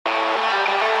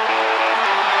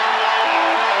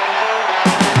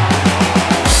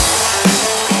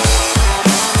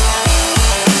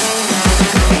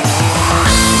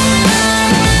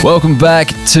Welcome back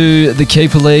to the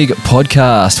Keeper League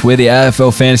podcast. We're the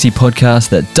AFL Fantasy podcast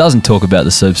that doesn't talk about the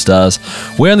superstars.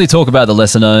 We only talk about the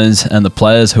lesser knowns and the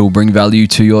players who will bring value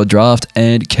to your draft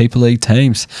and Keeper League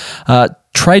teams.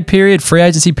 Trade period, free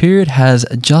agency period has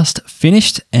just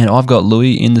finished, and I've got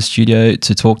Lewy in the studio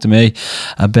to talk to me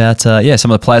about some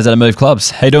of the players that have moved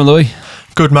clubs. How you doing, Lewy?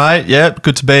 Good, mate. Yeah,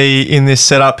 good to be in this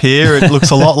setup here. It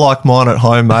looks a lot like mine at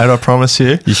home, mate, I promise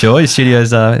you. You sure? Your studio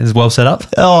is well set up?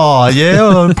 Oh, yeah.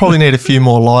 I'll probably need a few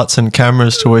more lights and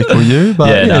cameras to equal you,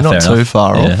 but not too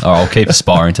far off. I'll keep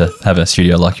aspiring to have a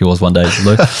studio like yours one day,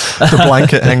 Lou. The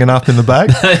blanket hanging up in the back.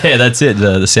 Yeah, that's it.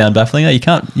 The sound baffling. You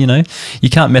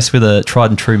can't mess with a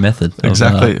tried and true method.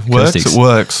 Exactly. It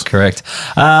works. Correct.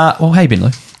 How you been,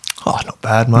 Lou? Oh, not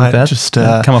bad, mate. Not bad. Just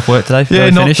come off work today.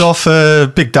 Knocked off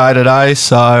a big day today,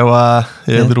 so a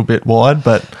little bit wide,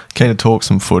 but keen to talk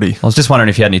some footy. I was just wondering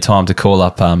if you had any time to call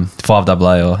up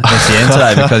 5AA or SEN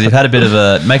today, because you've had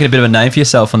making a bit of a name for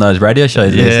yourself on those radio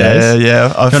shows these days. Yeah.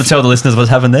 Do you want to tell the listeners what's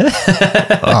happened there?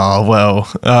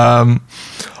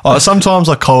 Sometimes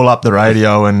I call up the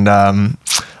radio and I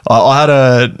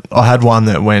had one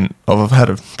that went. I've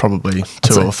had probably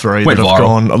two or three that have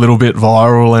gone a little bit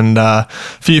viral, and a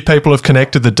few people have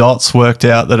connected the dots, worked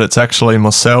out that it's actually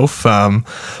myself.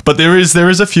 But there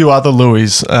is a few other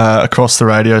Louis across the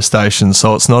radio station,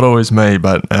 so it's not always me.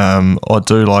 But I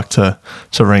do like to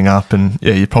ring up, and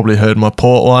you probably heard my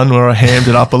port one where I hammed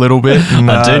it up a little bit. And,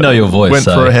 I do know your voice. Went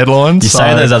for a headline. You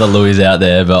say there's other Louis out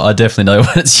there, but I definitely know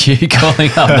when it's you calling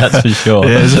up. That's for sure.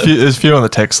 Yeah, there's a few on the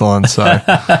text line, so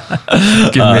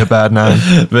give me a bad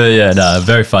name. But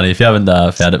very funny. If you haven't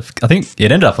found it, I think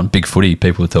it ended up on Big Footy.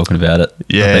 People were talking about it.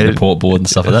 Yeah, the port board and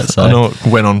stuff like that. So I know it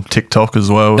went on TikTok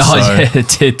as well. It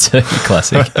did too.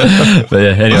 Classic. But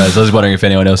anyways, I was wondering if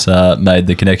anyone else made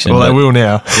the connection. Well, they will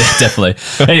now. Yeah, definitely.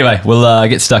 Anyway, we'll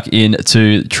get stuck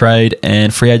into trade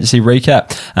and free agency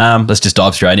recap. Let's just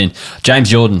dive straight in. James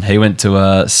Jordan, he went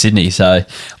to Sydney. So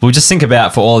we'll just think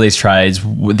about, for all these trades,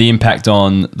 the impact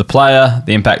on the player,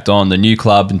 the impact on the new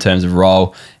club in terms of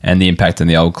role, and the impact on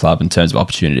the old club in terms of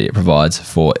opportunity it provides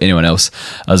for anyone else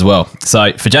as well.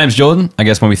 So for James Jordan, I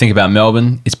guess when we think about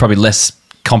Melbourne, it's probably less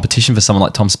competition for someone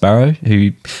like Tom Sparrow,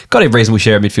 who got a reasonable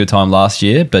share of midfield time last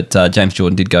year, but James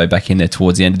Jordan did go back in there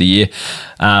towards the end of the year.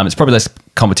 It's probably less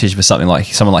competition for someone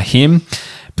like him.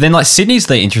 But then Sydney's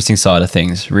the interesting side of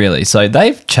things, really. So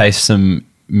they've chased some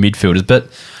midfielders, but I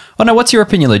don't know, what's your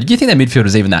opinion, Lou? Do you think their midfield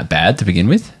was even that bad to begin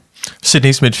with?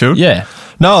 Sydney's midfield? Yeah.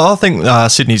 No, I think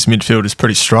Sydney's midfield is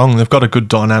pretty strong. They've got a good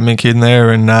dynamic in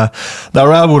there, and they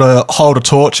were able to hold a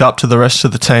torch up to the rest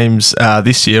of the teams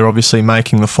this year, obviously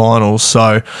making the finals.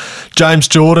 So James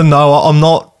Jordan, though, I'm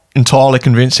not entirely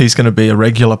convinced he's going to be a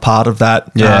regular part of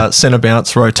that centre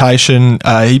bounce rotation.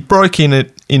 He broke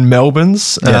in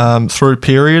Melbourne's through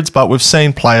periods, but we've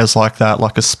seen players like that,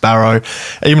 like a Sparrow,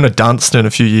 even a Dunstan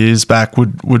a few years back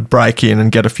would break in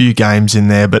and get a few games in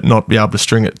there but not be able to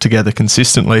string it together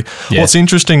consistently. Yeah. What's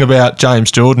interesting about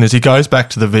James Jordan is he goes back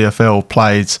to the VFL,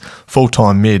 plays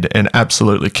full-time mid and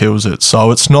absolutely kills it.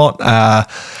 So it's not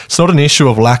an issue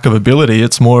of lack of ability,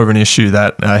 it's more of an issue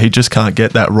that he just can't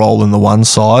get that role in the one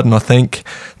side, and I think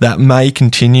that may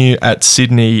continue at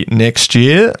Sydney next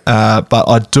year, but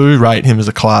I do rate him as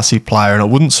a classy player, and it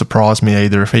wouldn't surprise me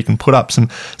either if he can put up some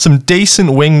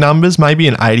decent wing numbers, maybe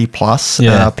an 80 plus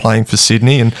playing for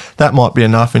Sydney, and that might be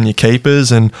enough in your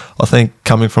keepers. And I think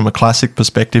coming from a classic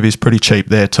perspective, he's pretty cheap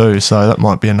there too, so that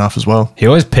might be enough as well. He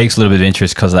always piques a little bit of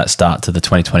interest because of that start to the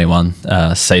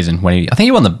 2021 season when I think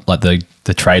he won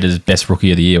the Traders' Best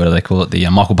Rookie of the Year, whatever they call it, the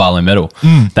Michael Barlow Medal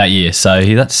that year. So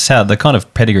that's how the kind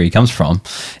of pedigree he comes from.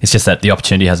 It's just that the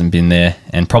opportunity hasn't been there,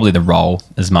 and probably the role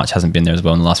as much hasn't been there as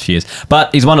well in the last few years.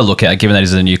 But he's one to look at, given that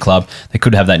he's a new club. They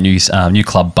could have that new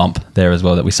club bump there as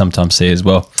well that we sometimes see as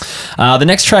well. The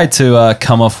next trade to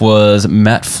come off was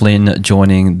Matt Flynn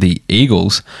joining the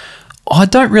Eagles. I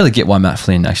don't really get why Matt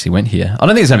Flynn actually went here. I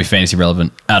don't think it's going to be fantasy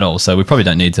relevant at all, so we probably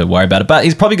don't need to worry about it. But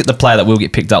he's probably the player that will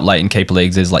get picked up late in keeper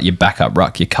leagues is like your backup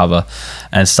ruck, your cover,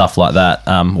 and stuff like that,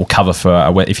 or cover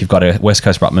for if you've got a West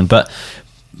Coast ruckman. But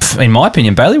in my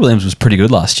opinion, Bailey Williams was pretty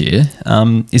good last year.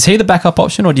 Is he the backup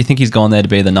option, or do you think he's gone there to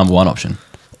be the number one option?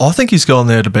 I think he's gone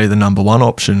there to be the number one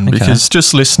option because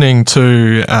just listening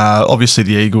to, obviously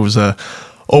the Eagles are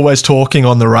always talking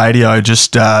on the radio,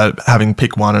 just having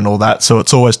pick one and all that. So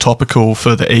it's always topical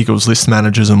for the Eagles list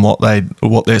managers and what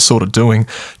they're sort of doing.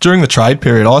 During the trade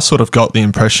period, I sort of got the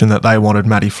impression that they wanted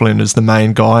Matty Flynn as the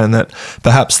main guy, and that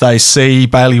perhaps they see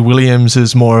Bailey Williams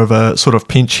as more of a sort of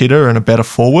pinch hitter and a better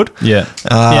forward. Yeah,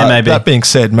 maybe. That being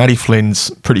said, Matty Flynn's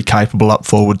pretty capable up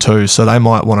forward too, so they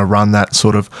might want to run that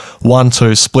sort of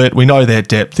 1-2 split. We know their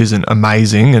depth isn't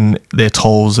amazing, and their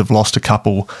tolls have lost a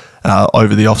couple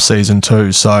over the off-season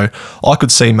too. So I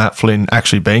could see Matt Flynn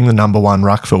actually being the number one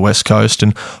ruck for West Coast,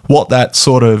 and what that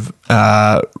sort of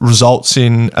results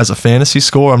in as a fantasy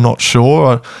score, I'm not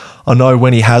sure. I know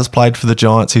when he has played for the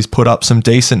Giants, he's put up some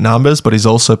decent numbers, but he's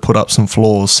also put up some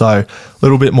flaws. So a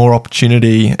little bit more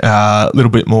opportunity, a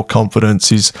little bit more confidence.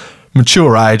 He's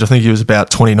mature age. I think he was about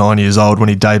 29 years old when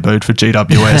he debuted for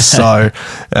GWS.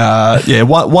 So,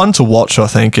 one to watch, I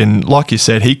think. And like you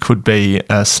said, he could be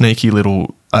a sneaky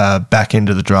little back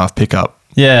into the draft pickup.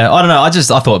 Yeah, I don't know.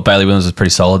 I thought Bailey Williams was pretty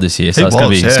solid this year, so it's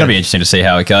going to be interesting to see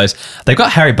how it goes. They've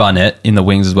got Harry Barnett in the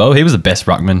wings as well. He was the best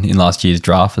ruckman in last year's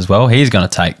draft as well. He's going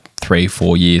to take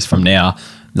 3-4 years from now.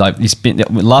 Like the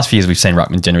last few years, we've seen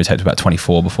ruckman generally take to about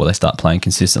 24 before they start playing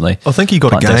consistently. I think he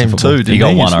got a game too, didn't he? He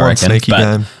got one, I reckon. Sneaky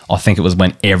game. I think it was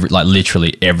when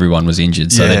literally everyone was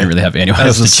injured, so they didn't really have anyone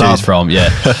else to choose from. Yeah,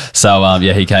 so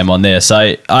he came on there. So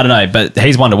I don't know, but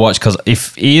he's one to watch, because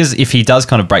if he does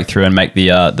kind of break through and make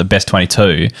the best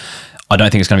 22. I don't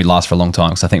think it's going to last for a long time,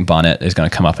 because I think Barnett is going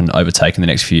to come up and overtake in the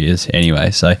next few years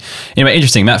anyway. So, anyway,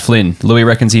 interesting. Matt Flynn. Lewy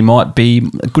reckons he might be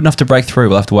good enough to break through.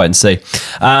 We'll have to wait and see.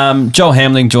 Joel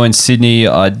Hamling joins Sydney.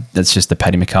 That's just the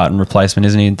Paddy McCartan replacement,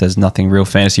 isn't he? There's nothing real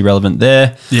fantasy relevant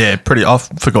there. Yeah, I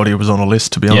forgot he was on a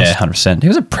list, to be honest. Yeah, 100%. He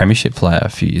was a premiership player a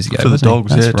few years ago. For the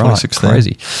Dogs, That's 2016.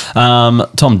 Crazy.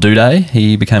 Tom Duday,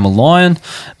 he became a Lion,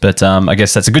 but I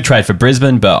guess that's a good trade for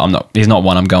Brisbane, but he's not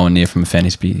one I'm going near from a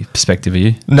fantasy perspective, are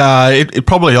you? No, it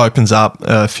probably opens up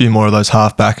a few more of those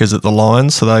halfbackers at the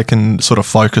Lions, so they can sort of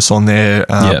focus on their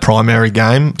primary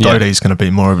game. Dode's going to be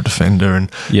more of a defender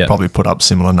and probably put up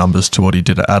similar numbers to what he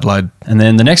did at Adelaide. And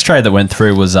then the next trade that went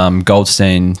through was Todd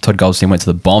Goldstein went to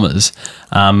the Bombers.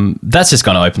 That's just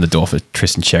going to open the door for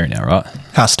Tristan Cherry now, right?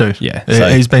 Has to. Yeah. So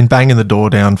he's been banging the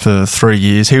door down for 3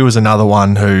 years. He was another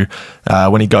one who,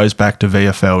 when he goes back to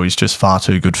VFL, he's just far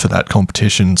too good for that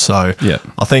competition. So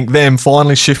I think them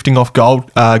finally shifting off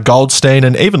Goldstein,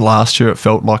 and even last year it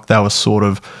felt like they were sort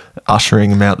of ushering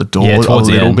him out the door a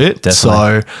little bit.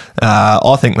 Definitely. So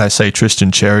I think they see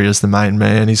Tristan Cherry as the main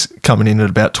man. He's coming in at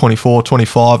about 24,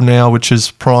 25 now, which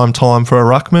is prime time for a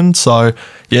ruckman. So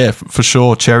yeah, for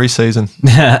sure, Cherry season.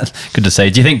 Good to see.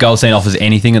 Do you think Goldstein offers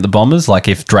anything at the Bombers? Like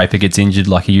if Draper gets injured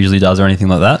like he usually does or anything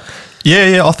like that?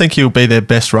 Yeah, I think he'll be their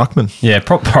best ruckman. Yeah,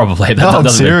 probably. I'm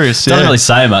serious. Doesn't really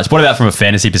say much. What about from a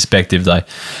fantasy perspective, though? I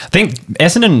think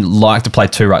Essendon like to play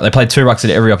two rucks. They played two rucks at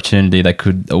every opportunity they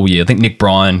could all year. I think Nick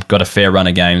Bryan got a fair run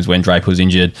of games when Draper was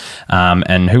injured.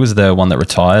 And who was the one that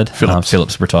retired?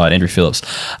 Phillips retired, Andrew Phillips.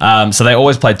 So they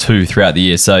always played two throughout the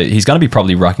year. So he's going to be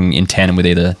probably rucking in tandem with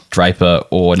either Draper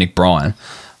or Nick Bryan.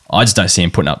 I just don't see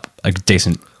him putting up a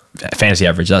decent fantasy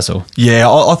average, that's all.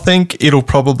 Yeah, I think it'll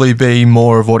probably be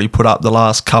more of what he put up the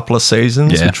last couple of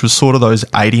seasons, which was sort of those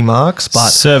 80 marks. But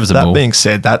serviceable. That being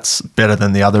said, that's better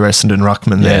than the other Essendon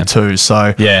ruckman there too. So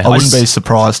I wouldn't be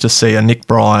surprised to see a Nick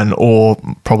Bryan or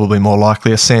probably more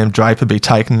likely a Sam Draper be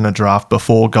taken in a draft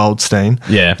before Goldstein.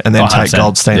 Yeah, and then take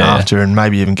Goldstein after and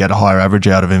maybe even get a higher average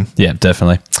out of him. Yeah,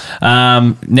 definitely.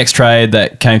 Next trade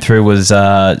that came through was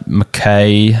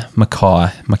Mackay,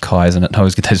 isn't it? I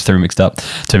always get those two mixed up.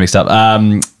 He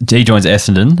joins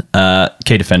Essendon.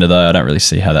 Key defender, though. I don't really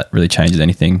see how that really changes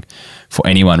anything for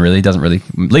anyone, really. Doesn't really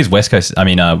leaves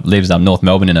leaves North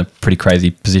Melbourne in a pretty crazy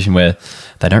position where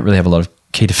they don't really have a lot of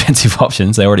key defensive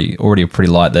options. They already are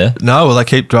pretty light there. No, well, they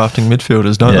keep drafting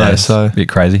midfielders, don't they? So a bit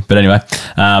crazy. But anyway,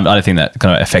 I don't think that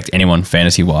going to affect anyone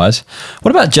fantasy-wise.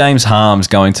 What about James Harmes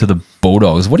going to the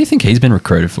Bulldogs? What do you think he's been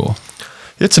recruited for?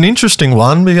 It's an interesting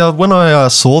one because when I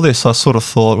saw this, I sort of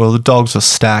thought, well, the Dogs are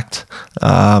stacked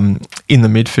in the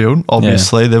midfield.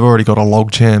 Obviously, they've already got a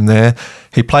logjam there.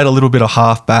 He played a little bit of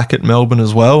half-back at Melbourne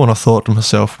as well, and I thought to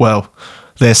myself, well,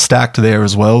 they're stacked there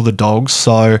as well, the Dogs.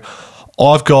 So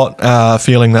I've got a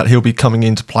feeling that he'll be coming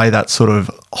in to play that sort of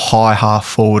high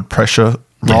half-forward pressure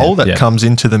role that comes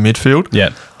into the midfield.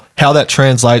 Yeah. How that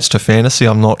translates to fantasy,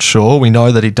 I'm not sure. We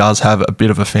know that he does have a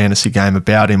bit of a fantasy game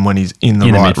about him when he's in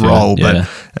the right role. But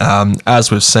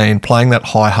as we've seen, playing that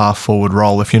high half-forward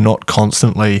role, if you're not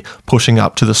constantly pushing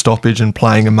up to the stoppage and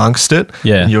playing amongst it,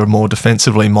 and you're more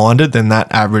defensively minded, then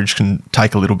that average can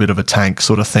take a little bit of a tank.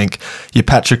 Sort of think your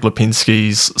Patrick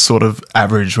Lipinski's sort of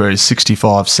average where he's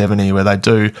 65, 70, where they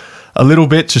do a little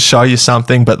bit to show you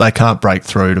something, but they can't break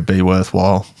through to be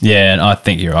worthwhile. Yeah, and I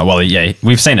think you're right. Well, yeah,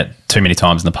 we've seen it too many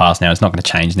times in the past now. It's not going to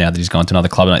change now that he's gone to another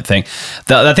club, I don't think.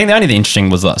 I think the only thing interesting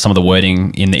was some of the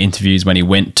wording in the interviews when he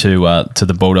went to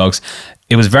the Bulldogs.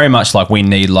 It was very much like we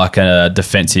need like a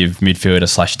defensive midfielder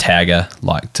 / tagger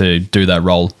like to do that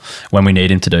role when we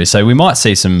need him to do. So we might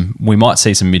see some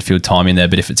midfield time in there,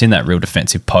 but if it's in that real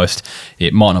defensive post,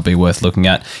 it might not be worth looking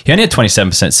at. He only had 27%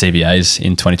 CBAs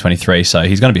in 2023, so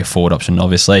he's going to be a forward option,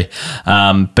 obviously.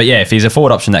 But yeah, if he's a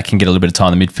forward option that can get a little bit of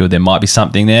time in the midfield, there might be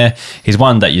something there. He's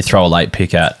one that you throw a late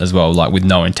pick at as well, like with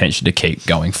no intention to keep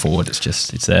going forward.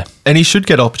 It's there. And he should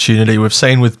get opportunity. We've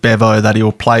seen with Bevo that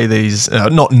he'll play these,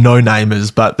 not no-namers,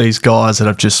 but these guys that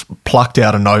have just plucked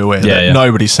out of nowhere that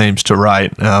nobody seems to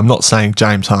rate. I'm not saying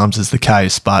James Harmes is the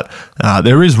case, but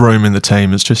there is room in the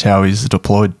team. It's just how he's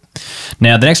deployed.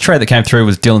 Now, the next trade that came through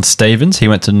was Dylan Stephens. He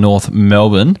went to North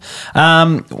Melbourne.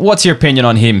 What's your opinion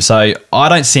on him? So I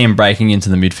don't see him breaking into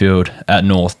the midfield at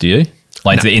North, do you?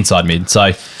 Like to the inside mid.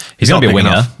 So he's going to be a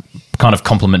winger, kind of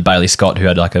complement Bailey Scott, who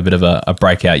had like a bit of a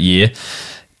breakout year.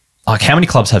 Like, how many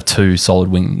clubs have two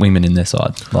solid wingmen in their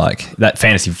side? Like, that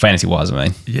fantasy-wise, I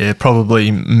mean. Yeah,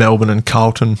 probably Melbourne and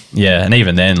Carlton. Yeah, and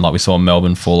even then, like, we saw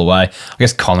Melbourne fall away. I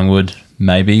guess Collingwood,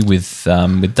 maybe, with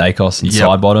Dacos and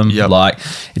side bottom. Yep. Like,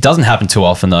 it doesn't happen too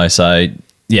often, though. So,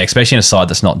 yeah, especially in a side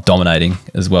that's not dominating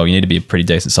as well. You need to be a pretty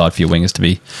decent side for your wingers to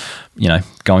be,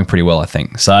 going pretty well, I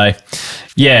think. So,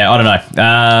 yeah, I don't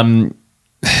know.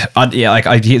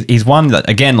 He's one that,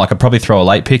 again, like, I'd probably throw a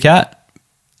late pick at.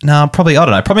 No, probably, I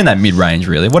don't know, probably in that mid-range,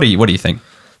 really. What do you think?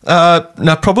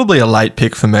 No, probably a late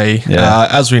pick for me. Yeah.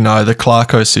 As we know, the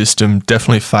Clarko system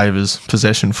definitely favours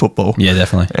possession football. Yeah,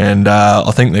 definitely. And I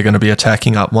think they're going to be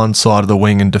attacking up one side of the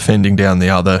wing and defending down the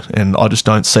other. And I just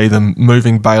don't see them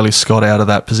moving Bailey Scott out of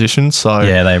that position. So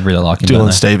yeah, they really like him.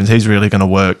 Dylan Stephens, he's really going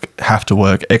to have to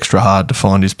work extra hard to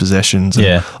find his possessions.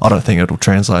 And I don't think it'll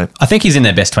translate. I think he's in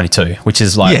their best 22, which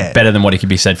is better than what he could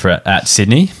be said for at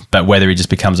Sydney. But whether he just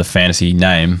becomes a fantasy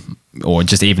name or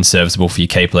just even serviceable for your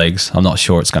keep leagues, I'm not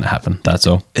sure it's going to happen. That's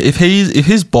all. If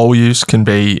his ball use can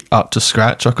be up to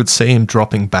scratch, I could see him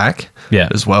dropping back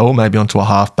as well, maybe onto a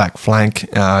half-back flank.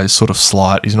 He's sort of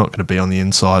slight. He's not going to be on the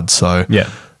inside. So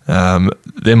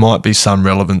there might be some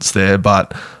relevance there,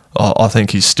 but I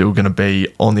think he's still going to be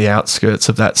on the outskirts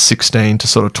of that 16 to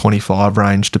sort of 25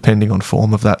 range, depending on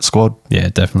form of that squad. Yeah,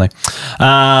 definitely.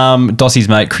 Dossie's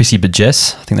mate, Chrissy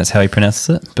Burgess. I think that's how he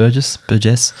pronounces it. Burgess.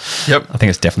 Yep. I think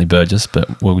it's definitely Burgess,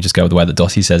 but we'll just go with the way that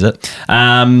Dossie says it.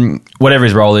 Whatever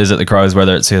his role is at the Crows,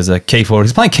 whether it's as a key forward.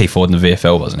 He's playing key forward in the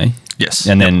VFL, wasn't he? Yes.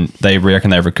 And then they reckon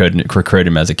they've recruited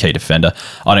him as a key defender.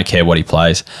 I don't care what he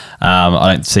plays.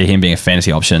 I don't see him being a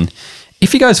fantasy option.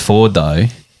 If he goes forward, though,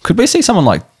 could we see someone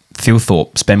like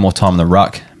Thilthorpe spend more time in the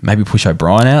ruck, maybe push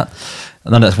O'Brien out? I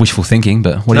know that's wishful thinking,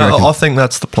 but what do you reckon? I think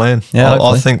that's the plan. Yeah,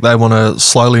 I think they want to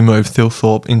slowly move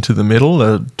Thilthorpe into the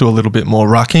middle, do a little bit more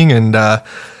rucking, and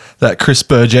that Chris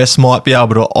Burgess might be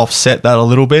able to offset that a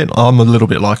little bit. I'm a little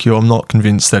bit like you. I'm not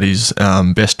convinced that he's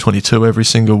best 22 every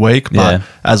single week, but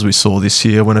as we saw this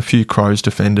year, when a few Crows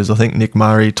defenders, I think Nick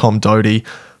Murray, Tom Doty,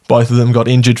 both of them got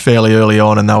injured fairly early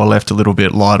on and they were left a little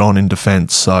bit light on in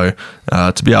defence. So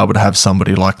to be able to have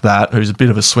somebody like that who's a bit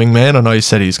of a swing man, I know he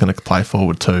said he's going to play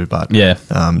forward too, but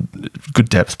good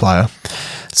depth player.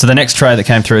 So the next trade that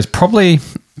came through is probably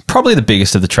the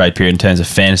biggest of the trade period in terms of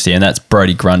fantasy, and that's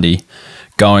Brodie Grundy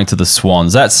going to the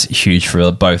Swans. That's huge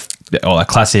for both our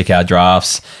classic, our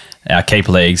drafts, our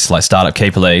keeper leagues, like startup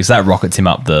keeper leagues. That rockets him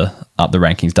up the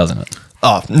rankings, doesn't it?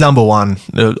 Oh, number one.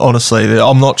 Honestly,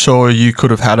 I'm not sure you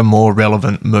could have had a more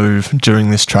relevant move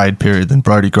during this trade period than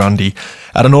Brodie Grundy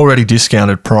at an already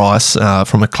discounted price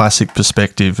from a classic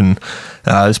perspective. And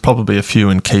there's probably a few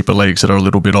in keeper leagues that are a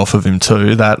little bit off of him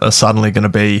too that are suddenly going to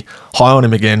be high on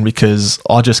him again, because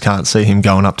I just can't see him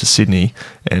going up to Sydney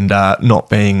and not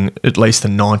being at least a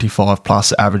 95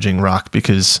 plus averaging ruck,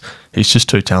 because he's just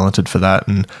too talented for that.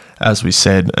 And as we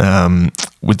said,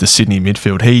 with the Sydney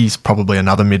midfield, he's probably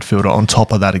another midfielder on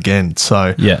top of that again.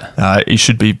 So he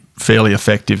should be fairly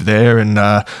effective there,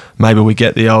 and maybe we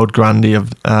get the old Grundy of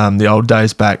the old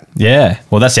days back. Yeah,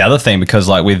 well, that's the other thing, because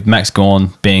like with Max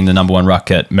Gawn being the number one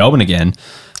ruck at Melbourne again,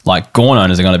 like Gawn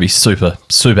owners are going to be super,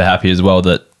 super happy as well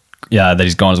that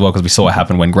he's gone as well, because we saw what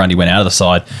happened when Grundy went out of the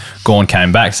side. Gawn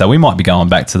came back, so we might be going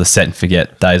back to the set and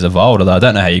forget days of old, although I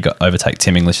don't know how you overtake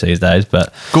Tim English these days.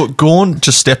 But Gawn,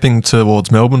 just stepping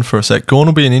towards Melbourne for a sec, Gawn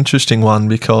will be an interesting one,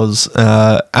 because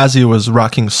as he was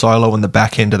rucking solo in the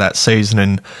back end of that season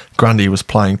and Grundy was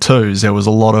playing twos, there was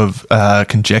a lot of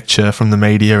conjecture from the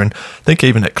media, and I think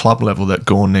even at club level that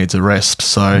Gawn needs a rest.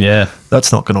 So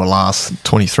that's not going to last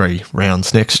 23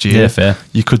 rounds next year. Yeah, fair.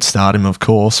 You could start him, of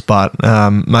course, but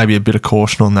maybe a bit of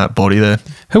caution on that body there.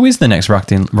 Who is the next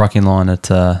ruck in line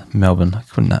at Melbourne?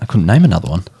 I couldn't name another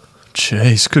one.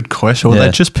 Jeez, good question. Well, Yeah.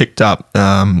 they just picked up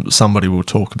somebody we'll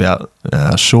talk about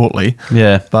shortly.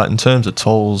 Yeah. But in terms of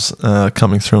tools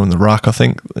coming through in the ruck, I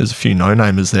think there's a few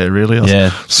no-namers there, really. I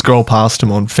scroll past them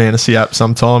on fantasy app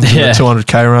sometimes in the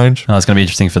 200K range. Oh, it's going to be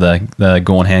interesting for the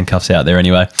Gawn handcuffs out there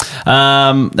anyway.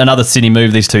 Another Sydney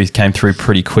move. These two came through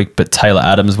pretty quick, but Taylor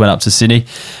Adams went up to Sydney.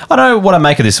 I don't know what I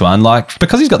make of this one. Like,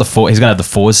 because he's going to have the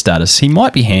forward status, he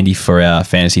might be handy for our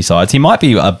fantasy sides. He might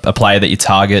be a player that you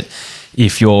target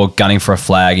if you're gunning for a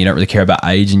flag, you don't really care about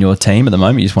age in your team at the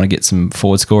moment. You just want to get some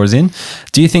forward scorers in.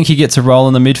 Do you think he gets a role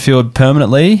in the midfield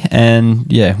permanently? And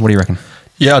yeah, what do you reckon?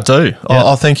 Yeah, I do. Yeah.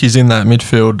 I think he's in that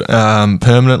midfield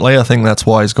permanently. I think that's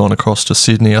why he's gone across to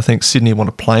Sydney. I think Sydney want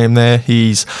to play him there.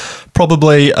 He's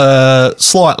probably a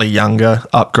slightly younger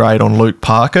upgrade on Luke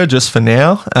Parker just for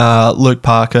now. Luke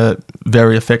Parker,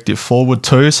 very effective forward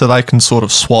too, so they can sort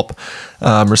of swap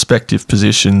respective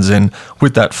positions. And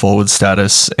with that forward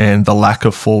status and the lack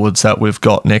of forwards that we've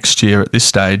got next year at this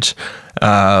stage,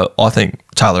 I think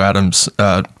Taylor Adams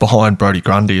behind Brodie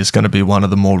Grundy is going to be one of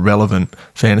the more relevant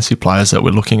fantasy players that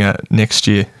we're looking at next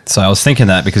year. So I was thinking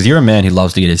that because you're a man who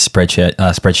loves to get his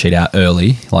spreadsheet out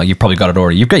early. Like, you've probably got it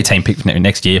already. You've got your team picked for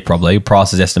next year probably.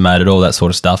 Prices estimated, all that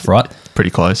sort of stuff, right? Pretty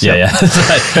close. Yeah.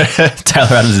 So, Taylor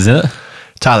Adams is in it.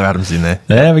 Taylor Adams in there.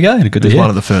 There we go. Good to He's hear.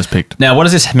 one of the first picked. Now, what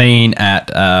does this mean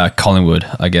at Collingwood,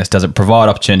 I guess? Does it provide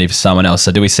opportunity for someone else?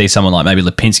 So do we see someone like maybe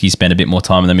Lipinski spend a bit more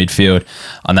time in the midfield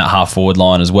on that half-forward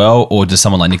line as well? Or does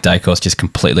someone like Nick Dacos just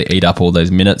completely eat up all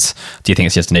those minutes? Do you think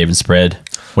it's just an even spread?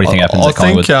 What do you think happens at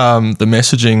Collingwood? I think the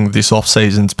messaging this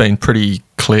off-season's been pretty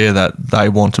clear that they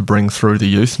want to bring through the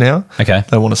youth now. Okay.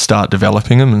 They want to start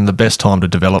developing them, and the best time to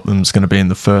develop them is going to be in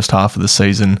the first half of the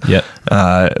season.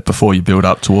 Before you build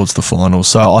up towards the finals.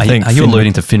 So I think. Are you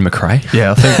alluding to Finn McRae?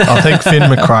 Yeah, I think Finn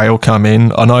McRae will come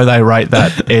in. I know they rate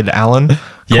that Ed Allen.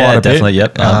 Yeah, definitely.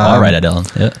 Bit. Yep. I rate Ed Allen.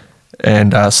 Yeah.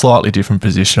 And a slightly different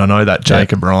position. I know that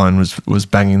Jacob Ryan was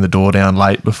banging the door down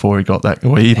late before he got that.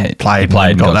 Well, he played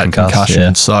and got that concussion.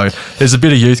 Yeah. So there's a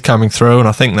bit of youth coming through, and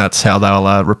I think that's how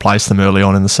they'll replace them early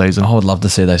on in the season. I would love to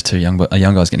see those two young guys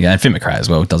getting going. And Finn McRae as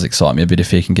well does excite me a bit if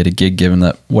he can get a gig, given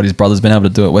that what his brother's been able to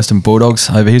do at Western Bulldogs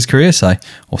over his career. So,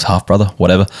 or his half brother,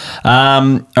 whatever.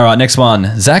 All right, next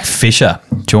one. Zach Fisher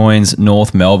joins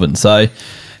North Melbourne. So,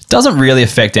 doesn't really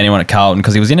affect anyone at Carlton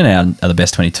because he was in and out of the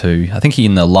best 22. I think he,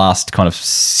 in the last kind of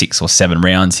 6 or 7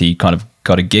 rounds, he kind of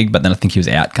got a gig, but then I think he was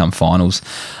out come finals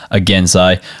again.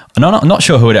 So I'm not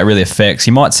sure who it really affects.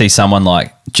 You might see someone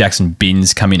like Jackson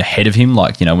Binns come in ahead of him,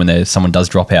 like, you know, when someone does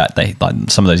drop out,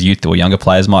 some of those youth or younger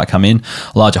players might come in.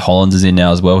 Elijah Hollands is in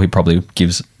now as well. He probably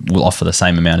will offer the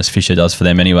same amount as Fisher does for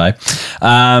them anyway.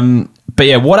 But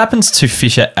yeah, what happens to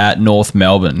Fisher at North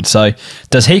Melbourne? So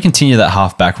does he continue that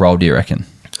half-back role, do you reckon?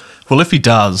 Well, if he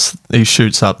does, he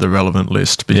shoots up the relevant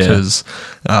list because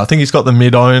I think he's got the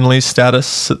mid-only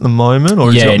status at the moment,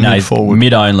 or he's got mid-forward.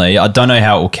 Mid-only. I don't know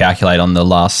how it will calculate on the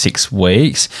last 6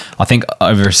 weeks. I think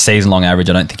over a season-long average,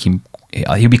 I don't think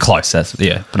he'll be close.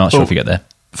 But not sure if you get there.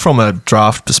 From a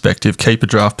draft perspective, keeper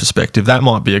draft perspective, that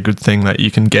might be a good thing that you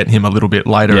can get him a little bit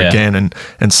later again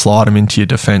and slide him into your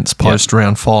defence post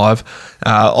round 5.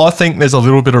 I think there's a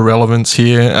little bit of relevance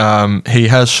here. He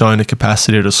has shown a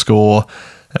capacity to score.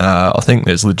 I think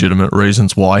there's legitimate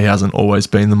reasons why he hasn't always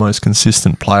been the most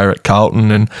consistent player at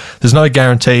Carlton, and there's no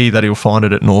guarantee that he'll find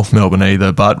it at North Melbourne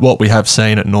either. But what we have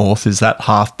seen at North is that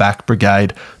half-back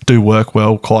brigade do work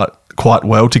well, quite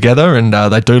well together, and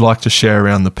they do like to share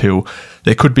around the pill.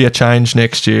 There could be a change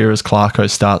next year as Clarko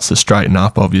starts to straighten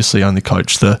up. Obviously, only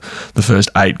coached the first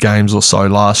 8 games or so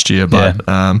last year, but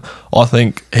I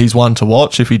think he's one to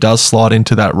watch. If he does slide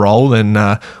into that role,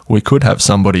 then we could have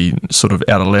somebody sort of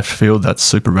out of left field that's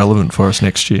super relevant for us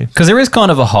next year. Because there is kind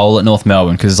of a hole at North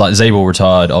Melbourne, because like Zeeble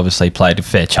retired, obviously played a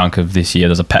fair chunk of this year.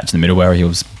 There's a patch in the middle where he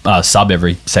was sub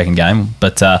every second game,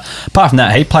 but apart from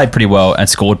that, he played pretty well and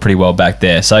scored pretty well back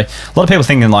there. So a lot of people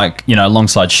thinking, like, you know,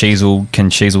 alongside Sheasel,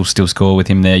 can Sheasel still score with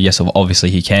him there? Yes, obviously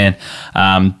he can.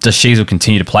 Does Sheasel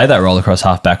continue to play that role across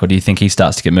half-back, or do you think he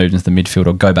starts to get moved into the midfield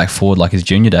or go back forward like his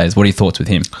junior days? What are your thoughts with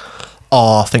him?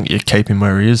 I think you keep him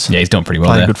where he is. Yeah, he's doing pretty well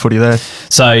Playing there. Good footy there.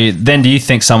 So then do you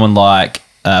think someone like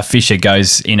Fisher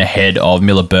goes in ahead of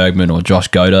Miller Bergman or Josh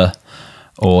Goda?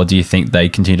 Or do you think they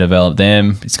continue to develop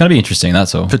them? It's going to be interesting,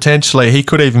 that's all. Potentially. He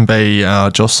could even be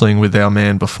jostling with our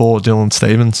man before, Dylan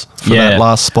Stevens, for that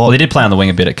last spot. Well, he did play on the wing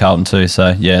a bit at Carlton too,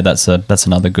 so yeah, that's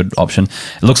another good option.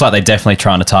 It looks like they're definitely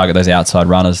trying to target those outside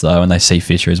runners though, and they see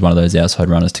Fisher as one of those outside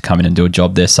runners to come in and do a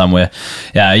job there somewhere.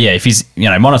 If he's,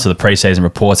 monitor the preseason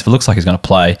reports. If it looks like he's going to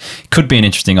play, it could be an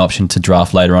interesting option to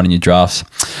draft later on in your drafts.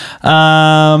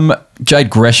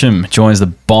 Jade Gresham joins the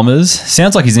Bombers.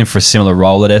 Sounds like he's in for a similar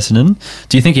role at Essendon.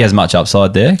 Do you think he has much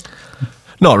upside there?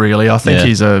 Not really. I think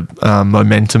he's a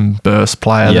momentum burst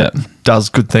player that does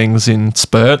good things in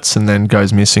spurts and then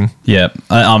goes missing. Yeah,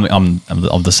 I'm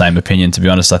of the same opinion, to be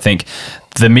honest. I think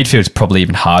the midfield's probably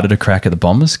even harder to crack at the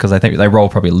Bombers because I think they roll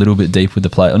probably a little bit deep with the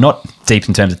player. Not deep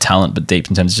in terms of talent, but deep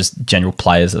in terms of just general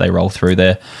players that they roll through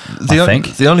there, I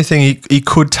think. The only thing, he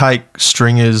could take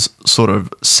Stringer's sort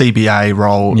of CBA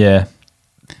role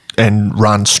and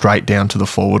run straight down to the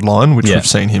forward line, which we've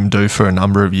seen him do for a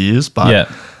number of years. But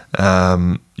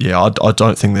I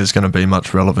don't think there's going to be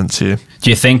much relevance here. Do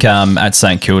you think at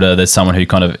St Kilda there's someone who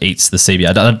kind of eats the CBA?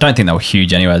 I don't think they were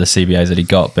huge anyway, the CBAs that he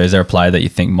got, but is there a player that you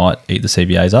think might eat the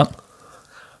CBAs up?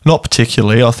 Not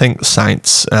particularly. I think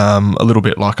Saints, a little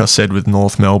bit like I said with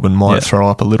North Melbourne, might throw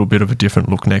up a little bit of a different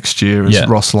look next year as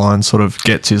Ross Lyon sort of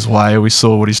gets his way. We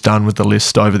saw what he's done with the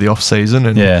list over the off-season,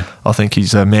 and I think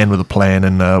he's a man with a plan,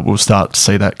 and we'll start to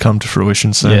see that come to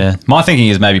fruition soon. Yeah, my thinking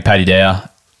is maybe Paddy Dow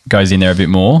goes in there a bit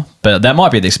more, but that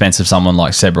might be at the expense of someone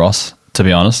like Seb Ross, to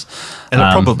be honest. And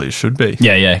it probably should be.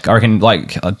 Yeah. I reckon,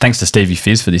 thanks to Stevie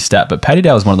Fizz for this stat, but Paddy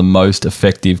Dow was one of the most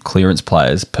effective clearance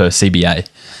players per CBA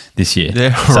this year.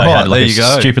 Yeah, so right, he had there you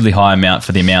go. Stupidly high amount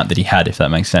for the amount that he had, if that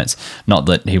makes sense. Not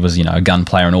that he was, a gun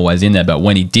player and always in there, but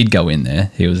when he did go in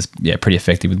there, he was pretty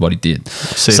effective with what he did.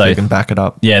 See if he can back it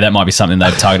up. Yeah, that might be something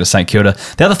they've targeted St Kilda.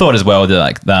 The other thought as well,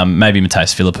 that maybe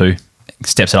Mateus Philippou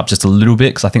steps it up just a little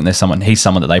bit because I think he's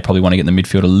someone that they probably want to get in the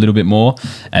midfield a little bit more,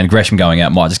 and Gresham going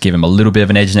out might just give him a little bit of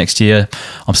an edge next year.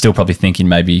 I'm still probably thinking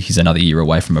maybe he's another year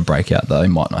away from a breakout though. It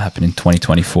might not happen in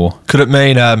 2024. Could it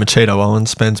mean Machito Owen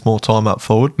spends more time up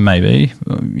forward? Maybe.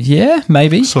 Yeah,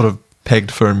 maybe. Sort of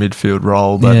pegged for a midfield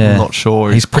role, but I'm not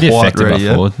sure he's pretty effective up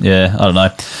forward. Yeah, I don't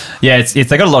know. Yeah,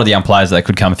 they got a lot of the young players that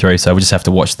could come through, so we just have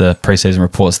to watch the preseason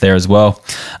reports there as well.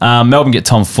 Melbourne get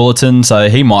Tom Fullerton, so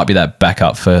he might be that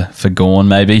backup for Gawn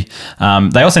maybe.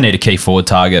 They also need a key forward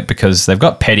target because they've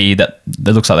got Petty that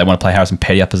looks like they want to play Harrison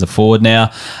Petty up as a forward now.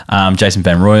 Jason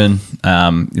Van Rooyen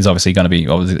is obviously going to be,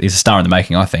 he's a star in the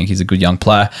making, I think. He's a good young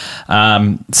player.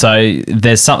 So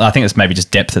there's something, I think it's maybe just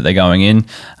depth that they're going in.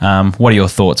 What are your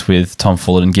thoughts with Tom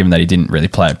Fullerton, given that he didn't really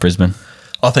play at Brisbane?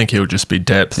 I think he'll just be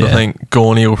depth. Yeah. I think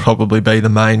Gorney will probably be the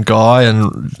main guy,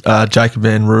 and Jacob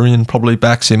Van Rooyen probably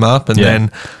backs him up, and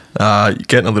then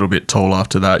getting a little bit tall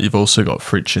after that. You've also got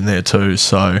Fritsch in there too.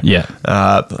 So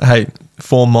hey,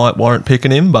 form might warrant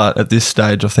picking him, but at this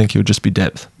stage, I think he'll just be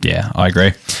depth. Yeah, I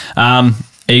agree.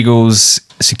 Eagles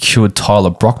secured Tyler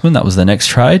Brockman. That was the next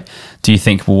trade. Do you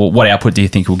think? What output do you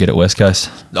think we'll get at West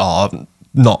Coast?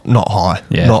 Not high.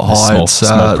 Yeah, not high.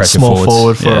 Small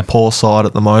forward for a poor side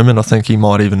at the moment. I think he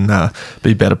might even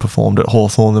be better performed at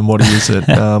Hawthorn than what he is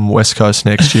at West Coast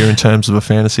next year in terms of a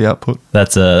fantasy output.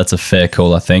 That's a fair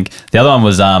call, I think. The other one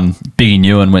was Biggie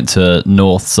Newen went to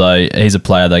North, so he's a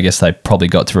player that I guess they probably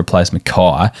got to replace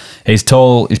Mackay. He's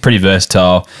tall, he's pretty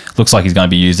versatile, looks like he's going to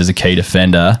be used as a key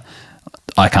defender.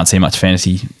 I can't see much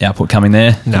fantasy output coming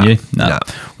there. Can you? No.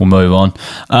 We'll move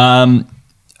on.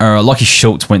 Lockie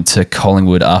Schultz went to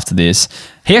Collingwood after this.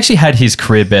 He actually had his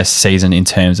career best season in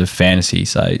terms of fantasy,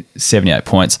 so 78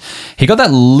 points. He got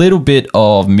that little bit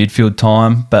of midfield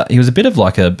time, but he was a bit of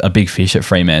like a big fish at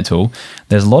Fremantle.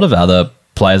 There's a lot of other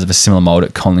players of a similar mould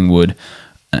at Collingwood.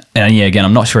 And yeah, again,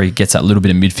 I'm not sure he gets that little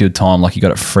bit of midfield time like he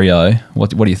got at Freo.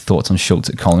 What are your thoughts on Schultz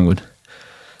at Collingwood?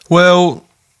 Well,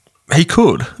 he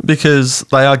could, because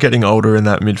they are getting older in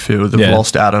that midfield. They've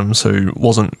lost Adams, who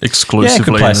wasn't exclusively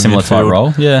could play in a similar type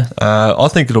role. Yeah, I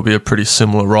think it'll be a pretty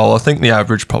similar role. I think the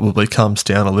average probably comes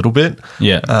down a little bit.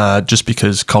 Yeah, just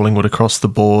because Collingwood across the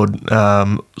board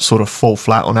sort of fall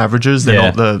flat on averages.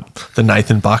 They're not the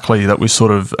Nathan Buckley that we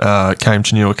sort of came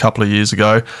to know a couple of years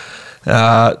ago.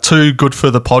 Too good for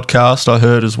the podcast, I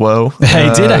heard as well. He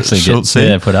did actually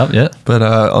get put up,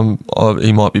 but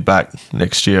he might be back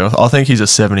next year. I think he's a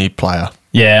 70 player.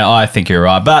 Yeah, I think you're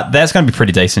right, but that's going to be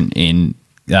pretty decent in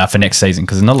for next season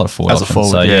because there's not a lot of forward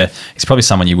options. So he's probably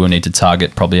someone you will need to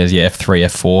target probably as your F3,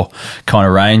 F4 kind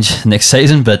of range next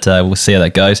season, but we'll see how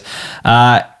that goes.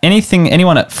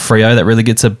 Anyone at Freo that really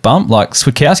gets a bump? Like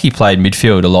Switkowski played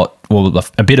midfield a lot, well,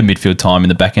 a bit of midfield time in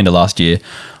the back end of last year.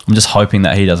 I'm just hoping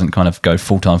that he doesn't kind of go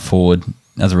full-time forward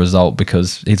as a result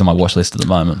because he's on my watch list at the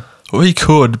moment. Well, he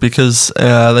could because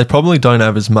they probably don't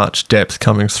have as much depth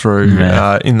coming through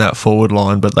in that forward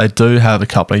line, but they do have a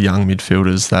couple of young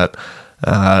midfielders that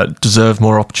deserve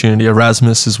more opportunity.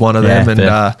 Erasmus is one of them, and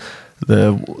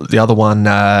the other one,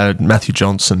 Matthew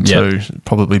Johnson, too,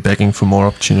 probably begging for more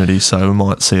opportunity, so we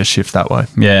might see a shift that way.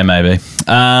 Yeah, maybe.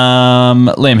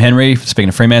 Liam Henry, speaking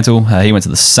of Fremantle, he went to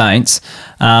the Saints.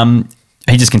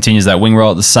 He just continues that wing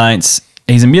role at the Saints.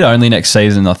 He's a mid-only next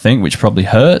season, I think, which probably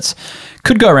hurts.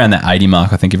 Could go around that 80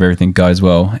 mark, I think, if everything goes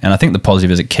well. And I think the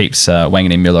positive is it keeps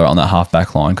Wangan and Miller on that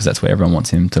half-back line because that's where everyone wants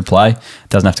him to play.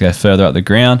 Doesn't have to go further up the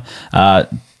ground.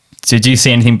 Did you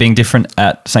see anything being different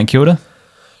at St Kilda?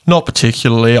 Not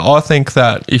particularly. I think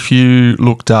that if you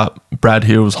looked up Brad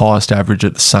Hill's highest average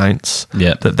at the Saints,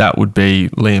 that would be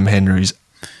Liam Henry's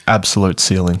absolute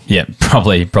ceiling. Yeah,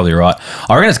 probably right.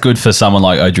 I reckon it's good for someone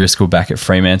like O'Driscoll back at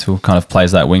Fremantle, kind of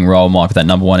plays that wing role, might be that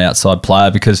number one outside player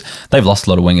because they've lost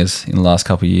a lot of wingers in the last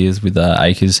couple of years with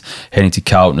Akers heading to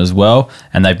Carlton as well,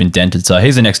 and they've been dented. So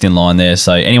he's the next in line there.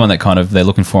 So anyone that kind of they're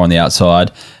looking for on the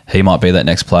outside, he might be that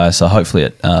next player. So hopefully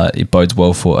it bodes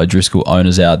well for O'Driscoll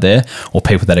owners out there or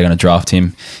people that are going to draft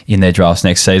him in their drafts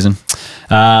next season.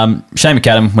 Shane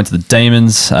McAdam went to the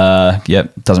Demons.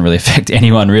 Doesn't really affect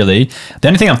anyone really. The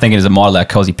only thing I'm thinking is it might allow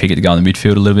Cozzy Pickett to go in the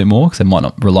midfield a little bit more because they might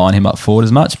not rely on him up forward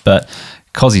as much. But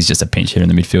Cozzy's just a pinch hitter in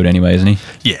the midfield anyway, isn't he?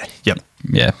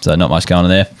 Yeah, so not much going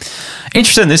on there.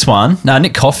 Interested in this one.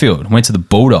 Nick Caulfield went to the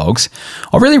Bulldogs.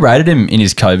 I really rated him in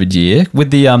his COVID year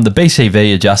with the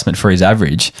BCV adjustment for his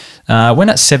average. Went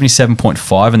at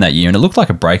 77.5 in that year, and it looked like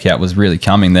a breakout was really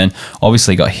coming. Then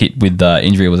obviously got hit with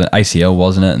injury. It was an ACL,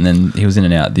 wasn't it? And then he was in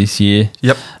and out this year.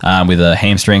 With a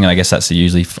hamstring, and I guess that's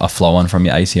usually a flow on from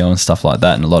your ACL and stuff like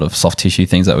that, and a lot of soft tissue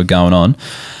things that were going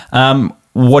on.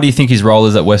 What do you think his role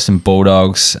is at Western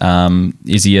Bulldogs?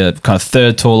 Is he a kind of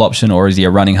third tall option or is he a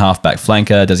running halfback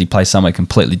flanker? Does he play somewhere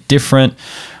completely different?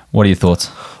 What are your thoughts?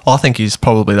 I think he's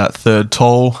probably that third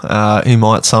tall. He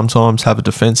might sometimes have a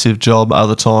defensive job.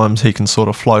 Other times he can sort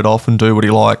of float off and do what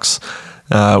he likes.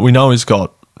 We know he's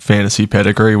got fantasy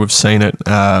pedigree. We've seen it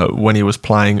when he was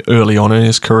playing early on in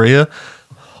his career.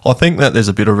 I think that there's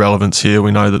a bit of relevance here. We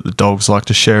know that the Dogs like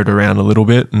to share it around a little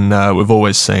bit, and we've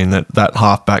always seen that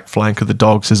half-back flank of the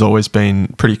Dogs has always been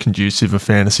pretty conducive of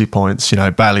fantasy points. You know,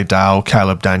 Bailey Dale,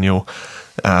 Caleb Daniel,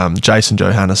 Jason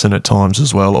Johannesson at times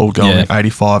as well, all going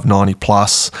 85, 90